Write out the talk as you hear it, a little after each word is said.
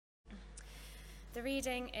The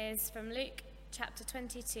reading is from Luke chapter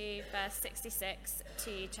 22, verse 66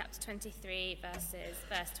 to chapter 23,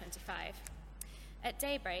 verse 25. At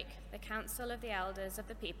daybreak, the council of the elders of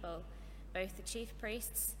the people, both the chief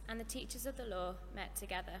priests and the teachers of the law, met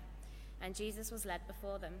together, and Jesus was led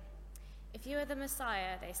before them. "If you are the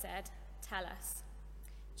Messiah," they said, "tell us."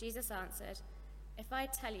 Jesus answered, "If I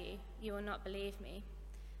tell you, you will not believe me,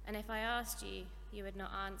 and if I asked you, you would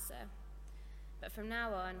not answer. But from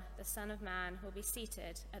now on, the Son of Man will be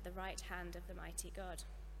seated at the right hand of the mighty God."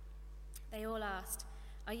 They all asked,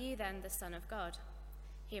 "Are you then the Son of God?"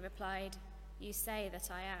 He replied, "You say that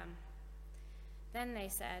I am." Then they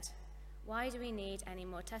said, "Why do we need any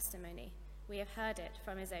more testimony? We have heard it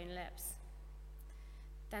from his own lips."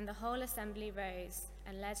 Then the whole assembly rose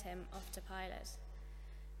and led him off to Pilate.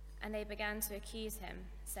 And they began to accuse him,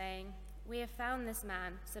 saying, "We have found this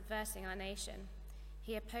man subverting our nation.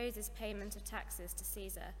 He opposes payment of taxes to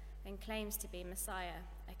Caesar and claims to be Messiah,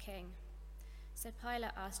 a king." So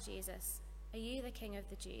Pilate asked Jesus, "Are you the king of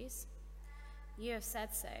the Jews?" "You have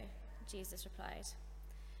said so," Jesus replied.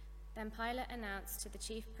 Then Pilate announced to the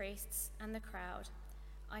chief priests and the crowd,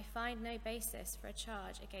 "I find no basis for a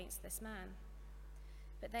charge against this man."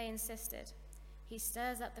 But they insisted, "He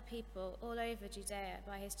stirs up the people all over Judea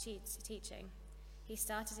by his teaching. He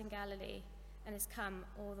started in Galilee and has come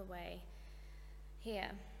all the way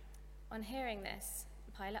here." On hearing this,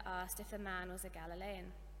 Pilate asked if the man was a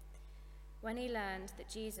Galilean. When he learned that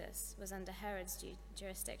Jesus was under Herod's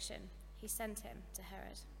jurisdiction, he sent him to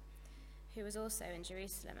Herod, who was also in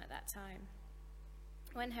Jerusalem at that time.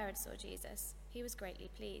 When Herod saw Jesus, he was greatly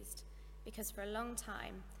pleased, because for a long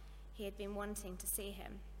time he had been wanting to see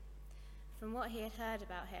him. From what he had heard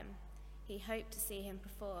about him, he hoped to see him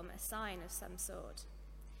perform a sign of some sort.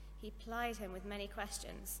 He plied him with many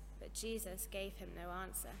questions, but Jesus gave him no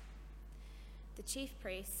answer. The chief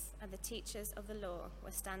priests and the teachers of the law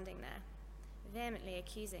were standing there, vehemently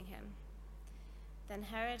accusing him. Then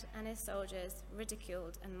Herod and his soldiers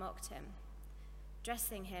ridiculed and mocked him.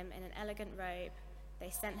 Dressing him in an elegant robe,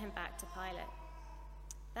 they sent him back to Pilate.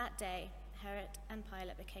 That day, Herod and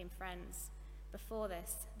Pilate became friends. Before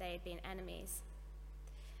this, they had been enemies.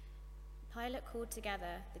 Pilate called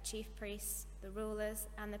together the chief priests, the rulers,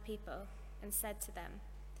 and the people, and said to them,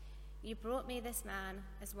 "You brought me this man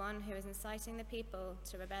as one who is inciting the people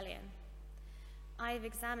to rebellion. I have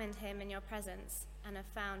examined him in your presence and have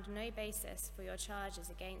found no basis for your charges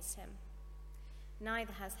against him.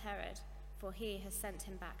 Neither has Herod, for he has sent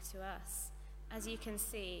him back to us. As you can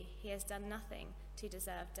see, he has done nothing to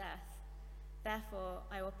deserve death. Therefore,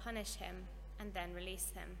 I will punish him and then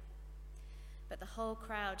release him." But the whole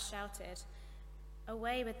crowd shouted,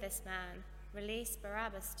 "Away with this man! Release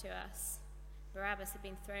Barabbas to us." Barabbas had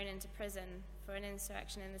been thrown into prison for an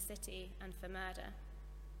insurrection in the city and for murder.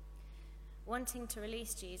 Wanting to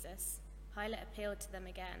release Jesus, Pilate appealed to them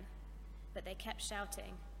again, but they kept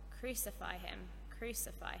shouting, "Crucify him!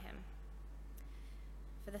 Crucify him!"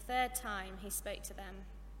 For the third time he spoke to them.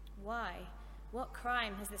 "Why? What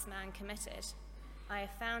crime has this man committed? I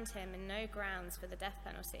have found him in no grounds for the death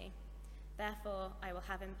penalty. Therefore, I will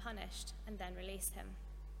have him punished and then release him."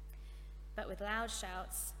 But with loud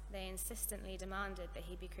shouts, they insistently demanded that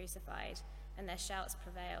he be crucified, and their shouts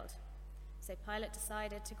prevailed. So Pilate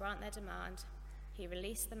decided to grant their demand. He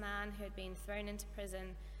released the man who had been thrown into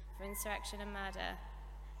prison for insurrection and murder,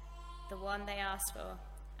 the one they asked for,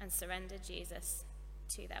 and surrendered Jesus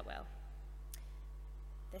to their will.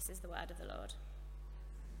 This is the word of the Lord.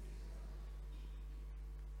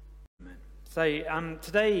 Amen. So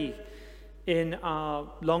today, in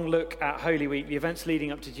our long look at Holy Week, the events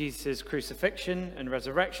leading up to Jesus' crucifixion and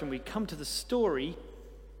resurrection, we come to the story,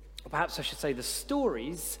 or perhaps I should say the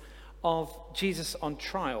stories of Jesus on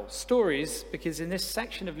trial. Stories, because in this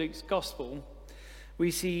section of Luke's Gospel, we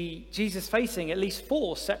see Jesus facing at least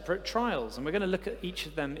 4 separate trials, and we're going to look at each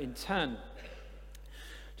of them in turn.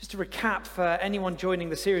 Just to recap for anyone joining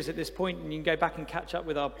the series at this point, and you can go back and catch up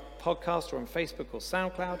with our podcast or on Facebook or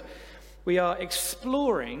SoundCloud, we are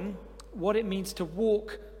exploring what it means to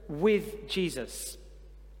walk with Jesus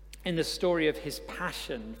in the story of his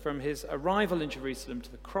passion, from his arrival in Jerusalem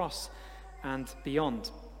to the cross and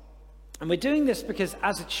beyond. And we're doing this because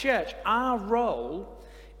as a church, our role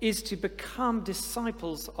is to become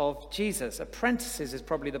disciples of Jesus. Apprentices is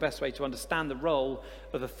probably the best way to understand the role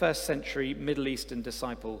of a first century Middle Eastern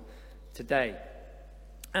disciple today.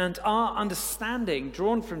 And our understanding,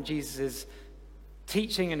 drawn from Jesus'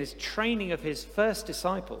 teaching and his training of his first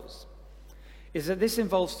disciples, is that this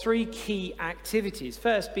involves 3 key activities.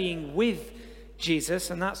 First, being with Jesus,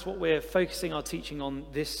 and that's what we're focusing our teaching on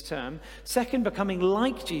this term. Second, becoming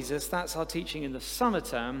like Jesus, that's our teaching in the summer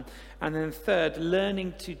term. And then third,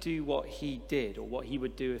 learning to do what he did, or what he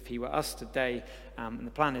would do if he were us today. And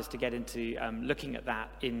the plan is to get into looking at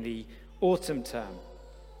that in the autumn term.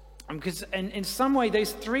 Because in some way,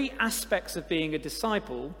 those three aspects of being a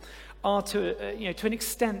disciple are to an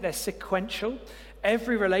extent, they're sequential.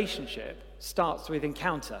 Every relationship starts with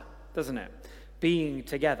encounter, doesn't it? Being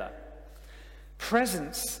together.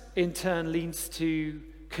 Presence, in turn, leads to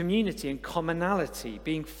community and commonality,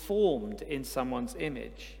 being formed in someone's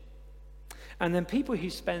image. And then people who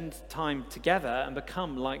spend time together and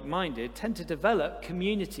become like-minded tend to develop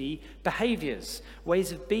community behaviors,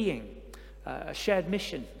 ways of being, a shared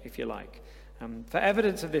mission, if you like. For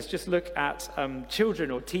evidence of this, just look at children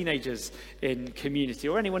or teenagers in community,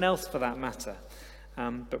 or anyone else for that matter.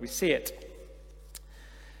 But we see it.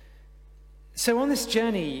 So on this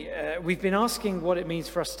journey, we've been asking what it means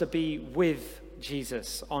for us to be with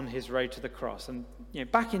Jesus on his road to the cross. And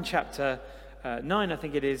back in chapter 9, I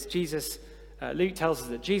think it is, Luke tells us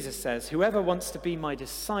that Jesus says, "Whoever wants to be my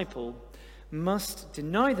disciple must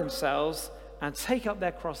deny themselves and take up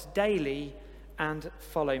their cross daily and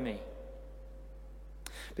follow me."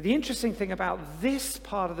 But the interesting thing about this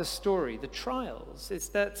part of the story, the trials, is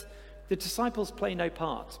that the disciples play no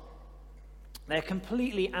part. They're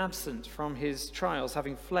completely absent from his trials,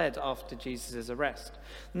 having fled after Jesus' arrest.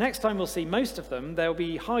 The next time we'll see most of them, they'll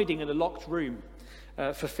be hiding in a locked room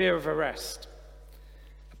for fear of arrest,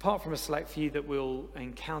 apart from a select few that we'll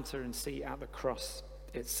encounter and see at the cross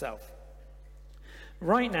itself.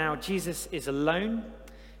 Right now, Jesus is alone.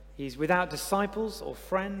 He's without disciples or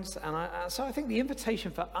friends. And so I think the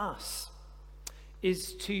invitation for us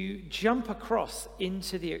is to jump across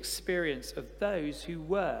into the experience of those who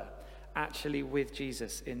were actually with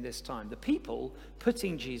Jesus in this time, the people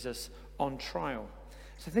putting Jesus on trial.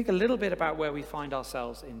 So think a little bit about where we find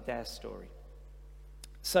ourselves in their story.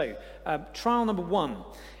 So trial number one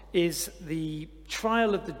is the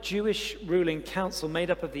trial of the Jewish ruling council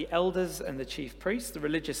made up of the elders and the chief priests, the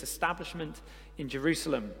religious establishment in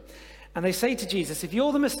Jerusalem. And they say to Jesus, "If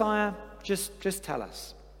you're the Messiah, just tell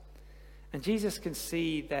us." And Jesus can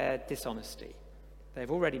see their dishonesty.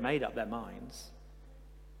 They've already made up their minds.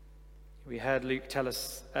 We heard Luke tell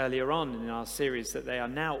us earlier on in our series that they are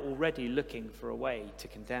now already looking for a way to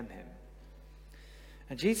condemn him.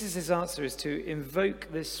 And Jesus' answer is to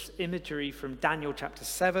invoke this imagery from Daniel chapter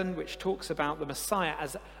 7, which talks about the Messiah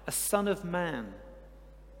as a son of man.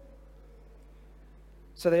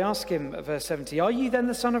 So they ask him at verse 70, "Are you then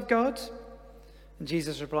the Son of God?" And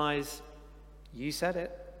Jesus replies, "You said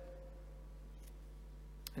it."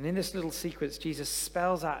 And in this little sequence, Jesus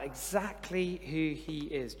spells out exactly who he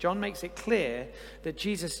is. John makes it clear that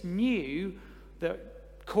Jesus knew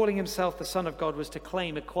that calling himself the Son of God was to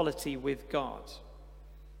claim equality with God.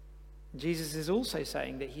 Jesus is also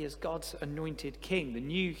saying that he is God's anointed king, the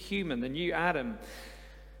new human, the new Adam.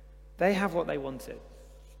 They have what they wanted,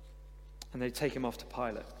 and they take him off to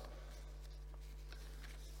Pilate.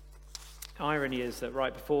 Irony is that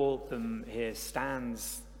right before them here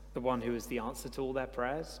stands the one who is the answer to all their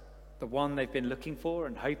prayers, the one they've been looking for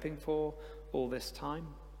and hoping for all this time,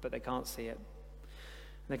 but they can't see it.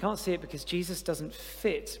 And they can't see it because Jesus doesn't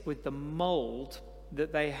fit with the mold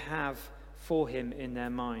that they have for him in their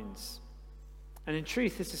minds. And in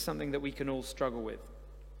truth, this is something that we can all struggle with.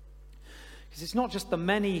 Because it's not just the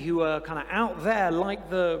many who are kind of out there, like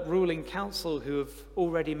the ruling council, who have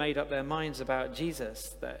already made up their minds about Jesus,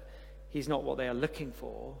 that he's not what they are looking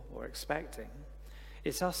for or expecting.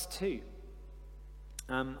 It's us too.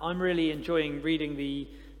 I'm really enjoying reading the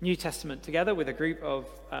New Testament together with a group of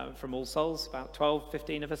from All Souls, about 12,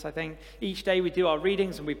 15 of us, I think. Each day we do our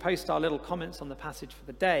readings and we post our little comments on the passage for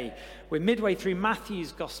the day. We're midway through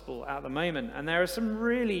Matthew's Gospel at the moment, and there are some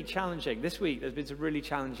really challenging, this week there's been some really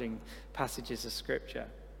challenging passages of Scripture.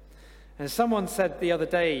 And someone said the other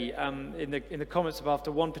day in the comments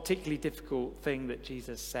after one particularly difficult thing that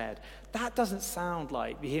Jesus said, that doesn't sound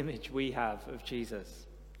like the image we have of Jesus.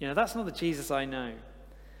 That's not the Jesus I know.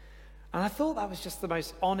 And I thought that was just the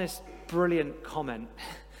most honest, brilliant comment.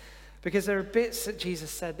 Because there are bits that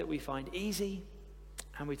Jesus said that we find easy,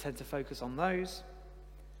 and we tend to focus on those.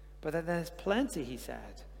 But then there's plenty, he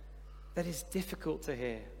said, that is difficult to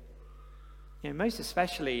hear. Most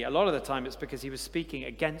especially, a lot of the time, it's because he was speaking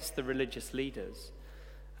against the religious leaders,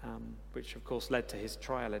 which, of course, led to his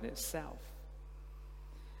trial in itself.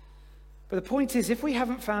 But the point is, if we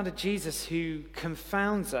haven't found a Jesus who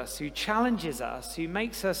confounds us, who challenges us, who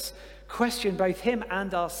makes us question both him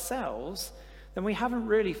and ourselves, then we haven't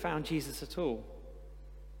really found Jesus at all.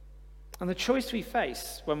 And the choice we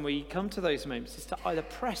face when we come to those moments is to either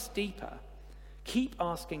press deeper, keep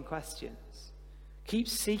asking questions, keep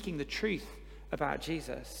seeking the truth about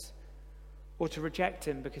Jesus, or to reject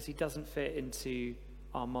him because he doesn't fit into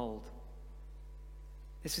our mold.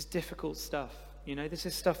 This is difficult stuff. This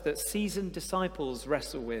is stuff that seasoned disciples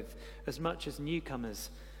wrestle with as much as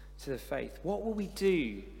newcomers to the faith. What will we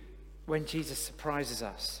do when Jesus surprises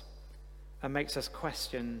us and makes us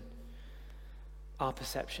question our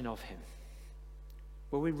perception of him?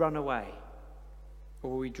 Will we run away,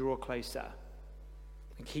 or will we draw closer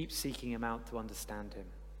and keep seeking him out to understand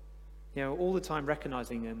him? All the time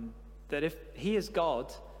recognizing him, that if he is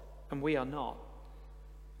God and we are not,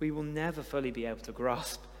 we will never fully be able to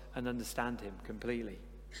grasp and understand him completely.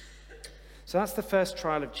 So that's the first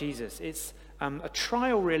trial of Jesus. It's a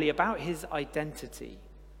trial really about his identity.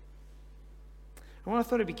 And what I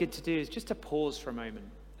thought it'd be good to do is just to pause for a moment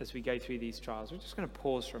as we go through these trials. We're just going to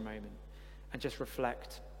pause for a moment and just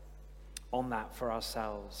reflect on that for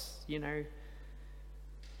ourselves.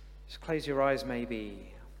 Just close your eyes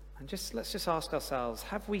maybe, and let's just ask ourselves,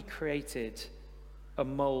 have we created a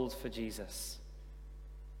mold for Jesus?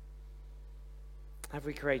 Have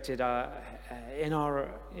we created that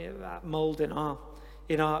mold in our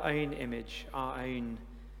own image, our own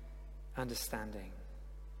understanding?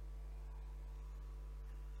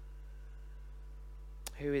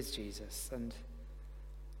 Who is Jesus, and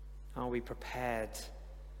are we prepared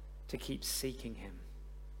to keep seeking him?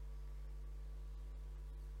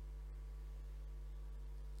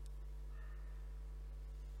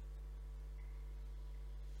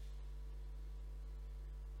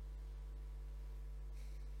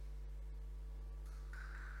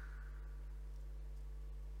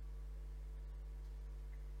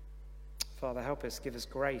 Father, help us, give us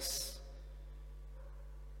grace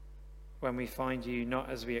when we find you not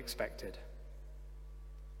as we expected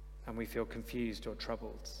and we feel confused or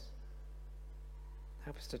troubled.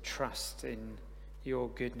 Help us to trust in your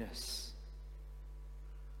goodness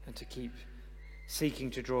and to keep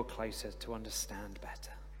seeking to draw closer to understand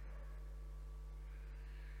better.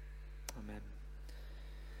 Amen.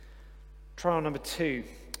 Trial number 2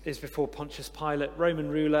 is before Pontius Pilate, Roman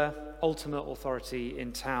ruler, ultimate authority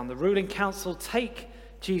in town. The ruling council take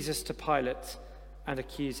Jesus to Pilate and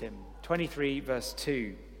accuse him. 23 verse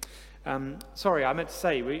 2. Sorry, I meant to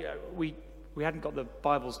say, we hadn't got the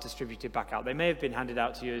Bibles distributed back out. They may have been handed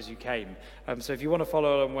out to you as you came. So if you want to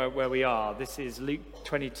follow along where we are, this is Luke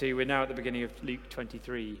 22. We're now at the beginning of Luke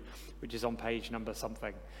 23, which is on page number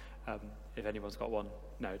something. If anyone's got one.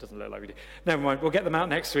 No, it doesn't look like we do. Never mind, we'll get them out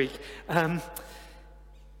next week.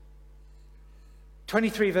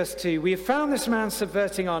 23 verse 2, we have found this man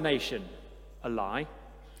subverting our nation. A lie.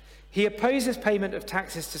 He opposes payment of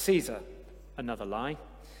taxes to Caesar. Another lie.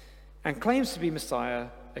 And claims to be Messiah,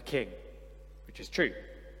 a king. Which is true.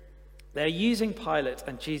 They're using Pilate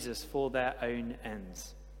and Jesus for their own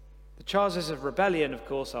ends. The charges of rebellion, of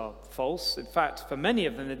course, are false. In fact, for many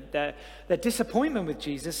of them, their disappointment with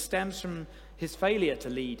Jesus stems from his failure to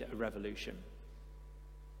lead a revolution.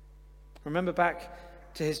 Remember back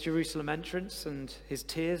to his Jerusalem entrance and his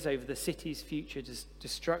tears over the city's future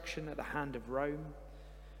destruction at the hand of Rome,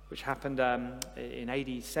 which happened in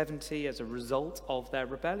AD 70 as a result of their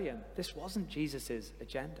rebellion. This wasn't Jesus'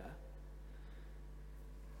 agenda.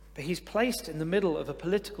 But he's placed in the middle of a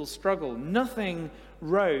political struggle. Nothing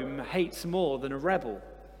Rome hates more than a rebel.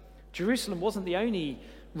 Jerusalem wasn't the only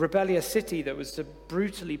rebellious city that was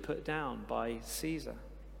brutally put down by Caesar.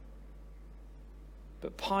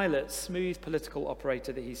 But Pilate, smooth political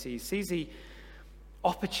operator that he sees the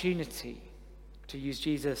opportunity to use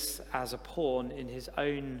Jesus as a pawn in his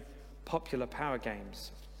own popular power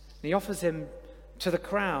games. And he offers him to the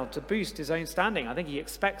crowd to boost his own standing. I think he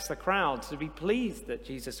expects the crowd to be pleased that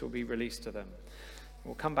Jesus will be released to them.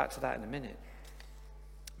 We'll come back to that in a minute.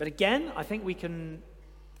 But again, I think we can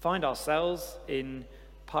find ourselves in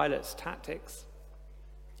Pilate's tactics.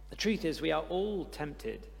 The truth is, we are all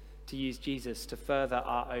tempted to use Jesus to further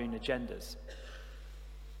our own agendas.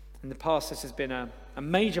 In the past, this has been a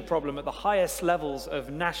major problem at the highest levels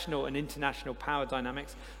of national and international power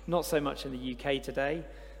dynamics, not so much in the UK today,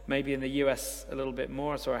 maybe in the US a little bit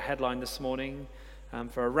more. I saw a headline this morning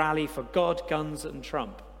for a rally for God, guns, and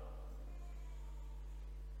Trump.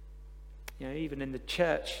 Even in the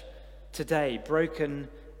church today, broken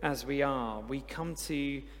as we are, we come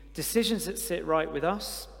to decisions that sit right with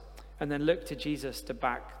us and then look to Jesus to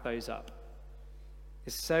back those up.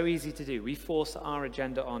 It's so easy to do. We force our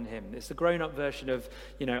agenda on him. It's the grown-up version of,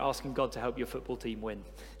 asking God to help your football team win,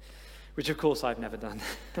 which of course I've never done.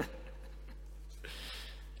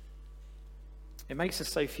 It makes us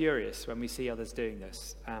so furious when we see others doing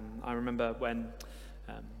this. I remember when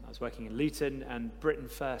I was working in Luton and Britain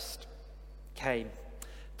First came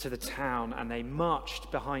to the town and they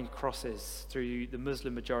marched behind crosses through the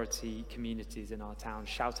Muslim majority communities in our town,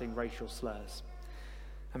 shouting racial slurs.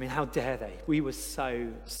 I mean, how dare they? We were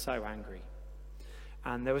so angry.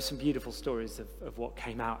 And there were some beautiful stories of what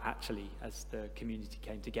came out actually as the community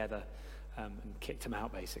came together and kicked them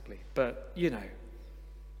out basically. But,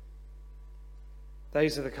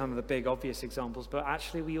 those are the kind of the big obvious examples, but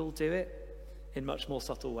actually we all do it in much more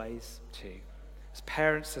subtle ways too. As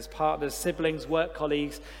parents, as partners, siblings, work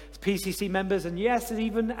colleagues, as PCC members, and yes,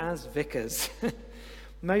 even as vicars.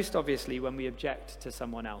 Most obviously when we object to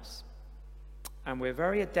someone else. And we're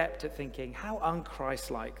very adept at thinking how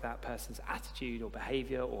unchristlike that person's attitude or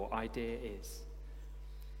behavior or idea is.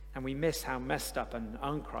 And we miss how messed up and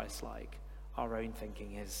unchristlike our own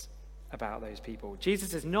thinking is about those people.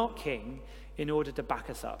 Jesus is not king in order to back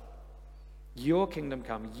us up. Your kingdom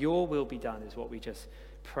come, your will be done is what we just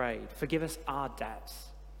prayed. Forgive us our debts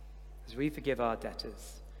as we forgive our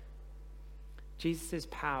debtors. Jesus'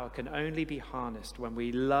 power can only be harnessed when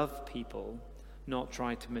we love people, not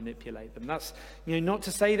try to manipulate them. That's not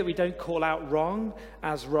to say that we don't call out wrong,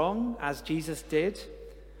 as Jesus did,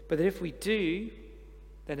 but that if we do,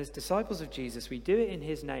 then as disciples of Jesus, we do it in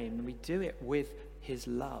his name and we do it with his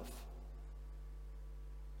love.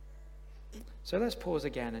 So let's pause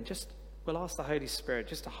again and we'll ask the Holy Spirit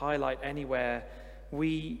just to highlight anywhere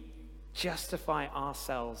we justify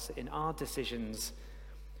ourselves in our decisions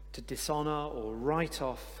to dishonor or write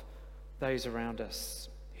off those around us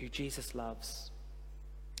who Jesus loves,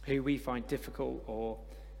 who we find difficult or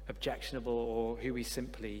objectionable, or who we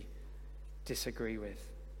simply disagree with.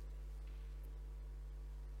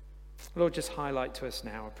 Lord, just highlight to us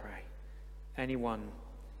now, I pray, anyone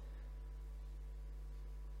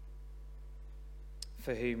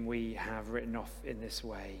for whom we have written off in this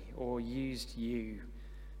way or used you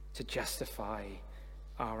to justify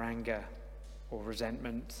our anger or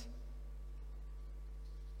resentment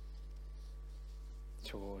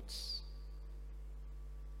towards.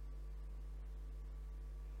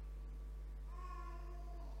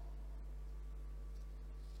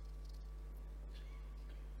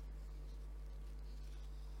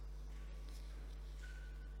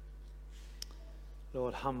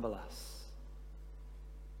 Lord, humble us.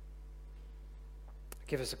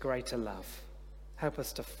 Give us a greater love. Help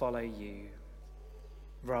us to follow you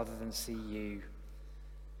rather than see you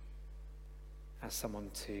as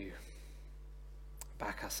someone to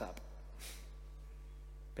back us up,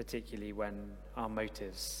 particularly when our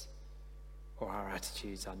motives or our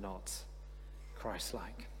attitudes are not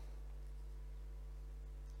Christ-like.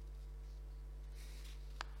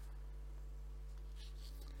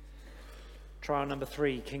 Trial number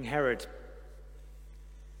 3, King Herod.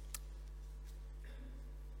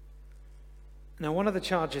 Now, one of the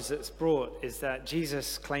charges that's brought is that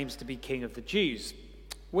Jesus claims to be king of the Jews,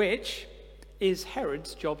 which is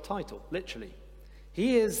Herod's job title, literally.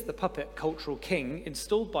 He is the puppet cultural king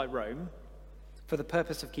installed by Rome for the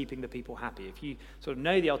purpose of keeping the people happy. If you sort of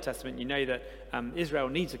know the Old Testament, you know that Israel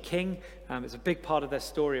needs a king. It's a big part of their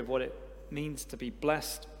story of what it means to be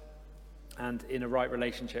blessed and in a right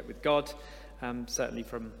relationship with God, certainly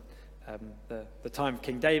from the time of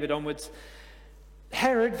King David onwards.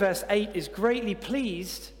 Herod, verse 8, is greatly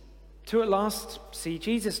pleased to at last see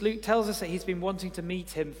Jesus. Luke tells us that he's been wanting to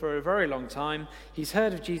meet him for a very long time. He's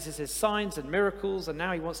heard of Jesus' signs and miracles, and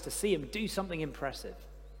now he wants to see him do something impressive.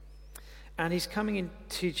 And he's coming in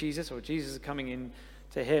to Jesus, or Jesus is coming in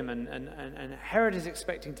to him, and Herod is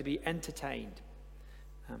expecting to be entertained.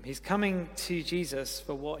 He's coming to Jesus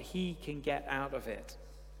for what he can get out of it.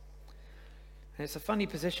 And it's a funny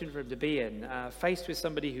position for him to be in, faced with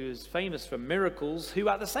somebody who is famous for miracles, who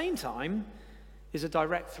at the same time is a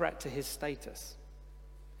direct threat to his status.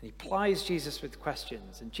 And he plies Jesus with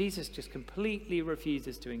questions, and Jesus just completely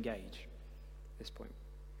refuses to engage at this point.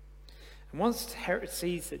 And once Herod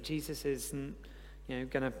sees that Jesus isn't, going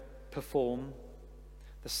to perform,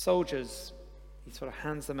 the soldiers, he sort of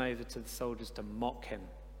hands them over to the soldiers to mock him.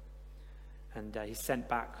 And he's sent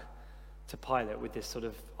back to Pilate with this sort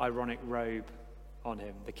of ironic robe on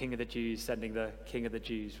him. The king of the Jews sending the king of the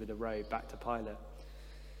Jews with a robe back to Pilate.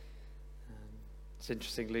 It's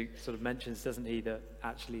interesting, Luke sort of mentions, doesn't he, that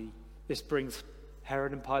actually this brings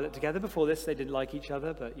Herod and Pilate together. Before this, they didn't like each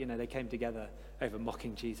other, but, they came together over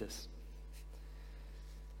mocking Jesus.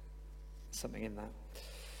 Something in that.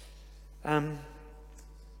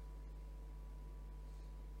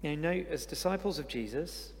 Note, as disciples of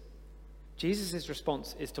Jesus'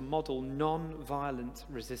 response is to model non-violent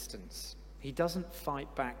resistance. He doesn't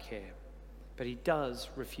fight back here. but he does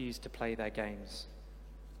refuse to play their games.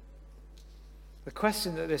 The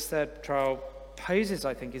question that this third trial poses,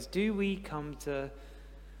 I think, is do we come to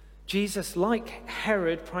Jesus like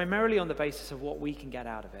Herod primarily on the basis of what we can get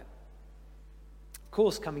out of it? Of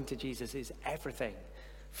course, coming to Jesus is everything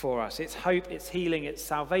for us. It's hope, it's healing, it's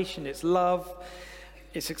salvation, it's love,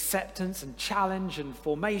 it's acceptance and challenge and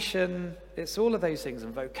formation. It's all of those things,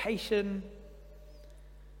 and vocation.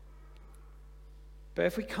 But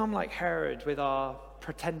if we come like Herod with our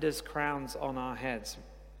pretenders' crowns on our heads,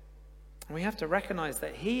 we have to recognize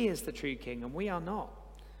that he is the true king and we are not.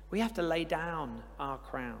 We have to lay down our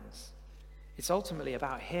crowns. It's ultimately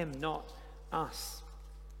about him, not us.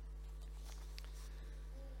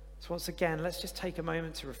 So once again, let's just take a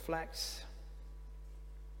moment to reflect.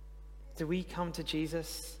 Do we come to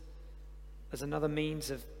Jesus as another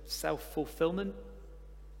means of self-fulfillment,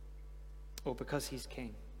 or because he's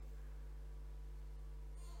king?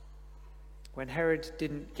 When Herod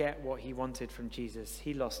didn't get what he wanted from Jesus,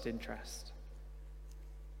 he lost interest.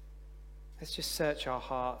 Let's just search our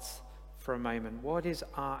hearts for a moment. What is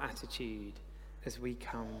our attitude as we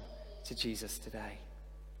come to Jesus today?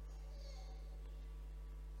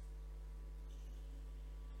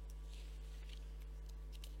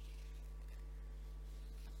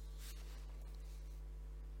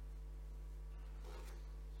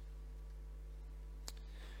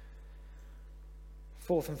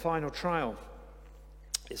 Fourth and final trial.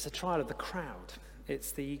 It's the trial of the crowd.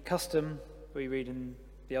 It's the custom we read in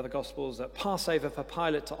the other Gospels at Passover for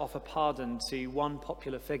Pilate to offer pardon to one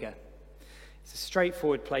popular figure. It's a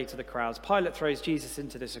straightforward play to the crowds. Pilate throws Jesus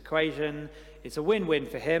into this equation. It's a win-win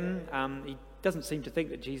for him. He doesn't seem to think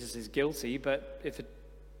that Jesus is guilty, but if the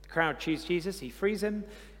crowd choose Jesus, he frees him.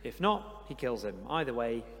 If not, he kills him. Either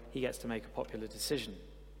way, he gets to make a popular decision.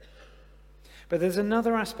 But there's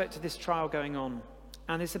another aspect to this trial going on,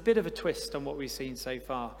 and it's a bit of a twist on what we've seen so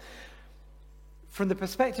far. From the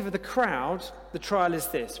perspective of the crowd, the trial is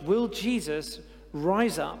this: will Jesus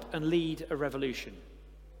rise up and lead a revolution?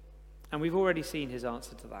 And we've already seen his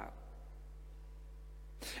answer to that.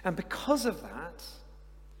 And because of that,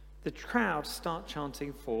 the crowd start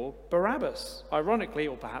chanting for Barabbas. Ironically,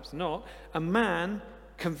 or perhaps not, a man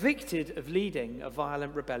convicted of leading a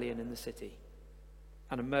violent rebellion in the city,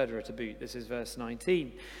 and a murderer to boot. This is verse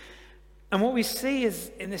 19. And what we see is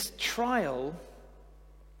in this trial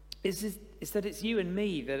is that it's you and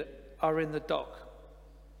me that are in the dock.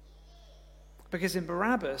 Because in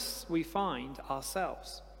Barabbas, we find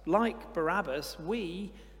ourselves. Like Barabbas,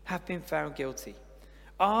 we have been found guilty.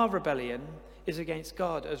 Our rebellion is against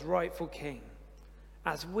God as rightful king,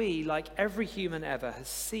 as we, like every human ever, has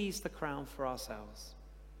seized the crown for ourselves.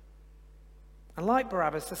 And like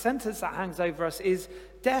Barabbas, the sentence that hangs over us is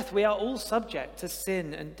death. We are all subject to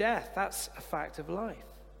sin and death. That's a fact of life.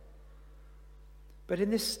 But in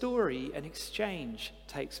this story, an exchange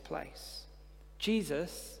takes place.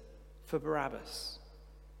 Jesus for Barabbas.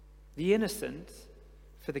 The innocent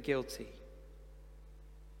for the guilty.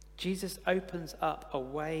 Jesus opens up a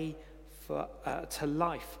way to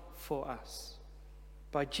life for us.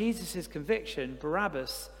 By Jesus' conviction,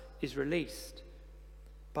 Barabbas is released.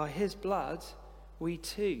 By his blood, we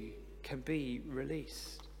too can be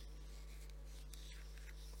released.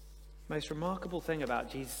 The most remarkable thing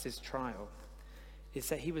about Jesus' trial is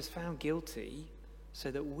that he was found guilty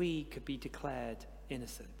so that we could be declared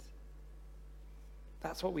innocent.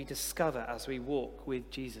 That's what we discover as we walk with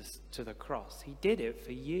Jesus to the cross. He did it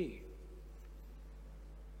for you.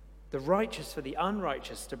 The righteous for the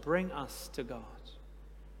unrighteous, to bring us to God.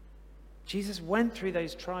 Jesus went through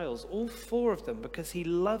those trials, all four of them, because he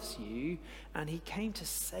loves you and he came to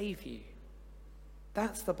save you.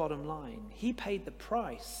 That's the bottom line. He paid the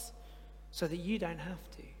price so that you don't have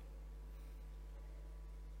to.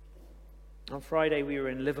 On Friday, we were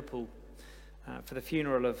in Liverpool for the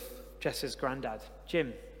funeral of Jess's granddad,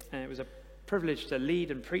 Jim. And it was a privilege to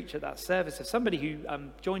lead and preach at that service of somebody who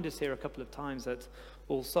joined us here a couple of times at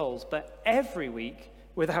All Souls, but every week,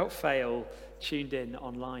 without fail, tuned in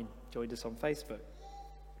online, joined us on Facebook.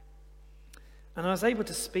 And I was able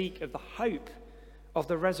to speak of the hope of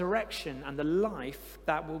the resurrection and the life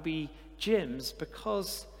that will be Jim's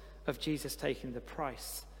because of Jesus taking the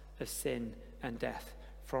price of sin and death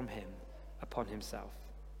from him upon himself.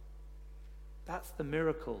 That's the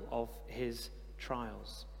miracle of his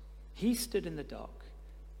trials. He stood in the dock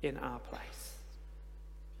in our place.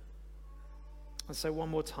 And so one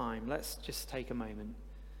more time, let's just take a moment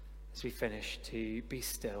as we finish to be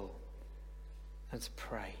still and to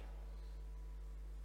pray.